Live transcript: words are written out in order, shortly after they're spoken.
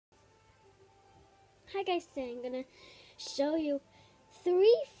Hi guys, today I'm gonna show you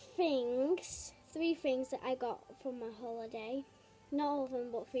three things that I got from my holiday. Not all of them,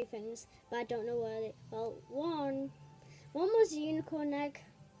 but three things. But I don't know where they. Well, one was a unicorn egg,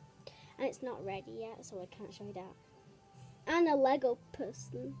 and it's not ready yet, so I can't show you that. And a Lego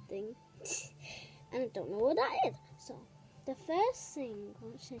person thing, and I don't know what that is. So the first thing,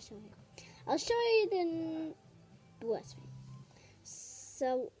 what should I show you? I'll show you the worst thing.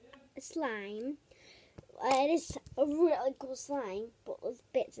 So slime. It is a really cool slime, but there's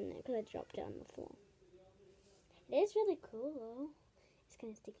bits in it because I dropped it on the floor. It is really cool though. It's kind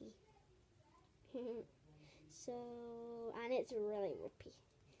of sticky. So, and it's really rippy.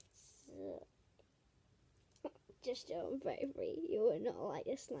 So, just don't very free. You would not like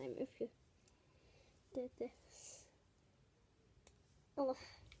this slime if you did this. Oh,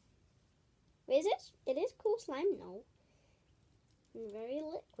 is it? It is cool slime, no. And very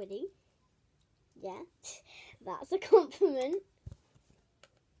liquidy. Yeah, that's a compliment.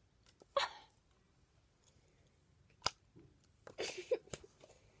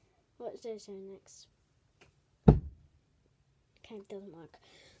 What's this next? Okay, it doesn't work.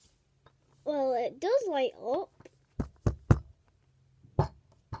 Well, it does light up.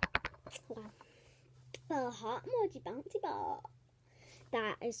 Well, a heart emoji bouncy ball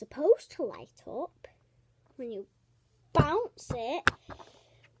that is supposed to light up when you bounce it,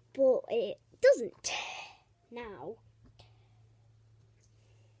 but it doesn't. Now,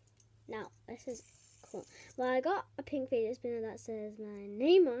 this is cool. Well, I got a pink fidget spinner that says my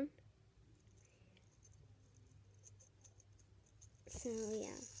name on. So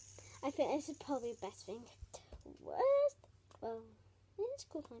yeah, I think this is probably the best thing. Worst, well, it's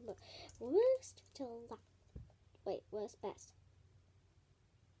cool time, but worst to last. Wait, worst, best.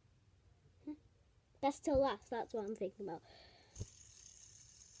 Best till last. That's what I'm thinking about.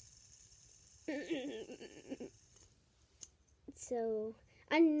 So,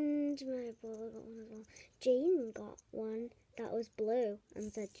 and my brother got one as well. Jaden got one that was blue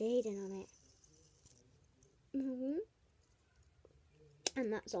and said Jaden on it.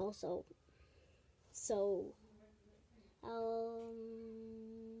 And that's also so.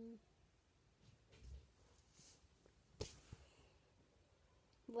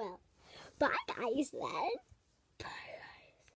 Well, bye guys then.